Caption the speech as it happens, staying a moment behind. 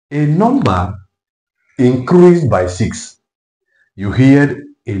A number increased by 6. You heard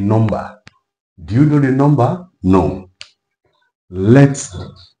a number. Do you know the number? No. Let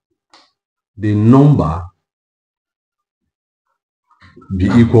the number be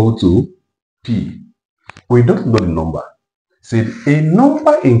equal to P. We don't know the number. Said a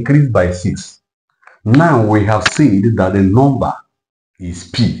number increased by 6. Now we have said that the number is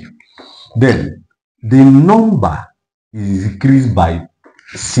P. Then the number is increased by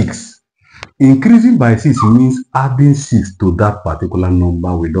 6. Increasing by 6 means adding 6 to that particular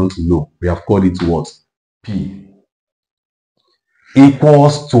number we don't know. We have called it what? P.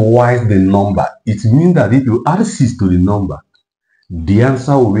 Equals twice the number. It means that if you add 6 to the number, the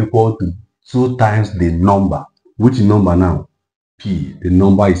answer will be equal to 2 times the number. Which number now? P. The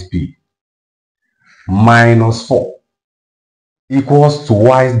number is P. Minus 4 equals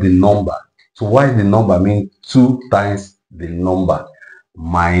twice the number. Twice the number means 2 times the number.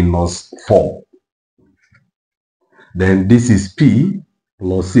 Minus 4. Then this is P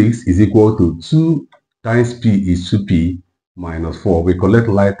plus 6 is equal to 2 times P is 2P minus 4. We collect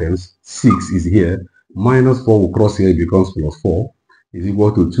items. 6 is here. Minus 4 will cross here, it becomes plus 4 is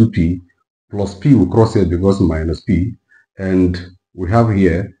equal to 2P. Plus P will cross here because minus P. And we have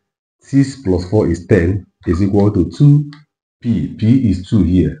here 6 plus 4 is 10 is equal to 2P. P is 2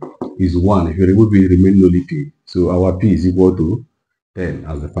 here. Is 1. If you remove P, remain only P. So our P is equal to 10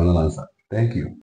 as the final answer. Thank you.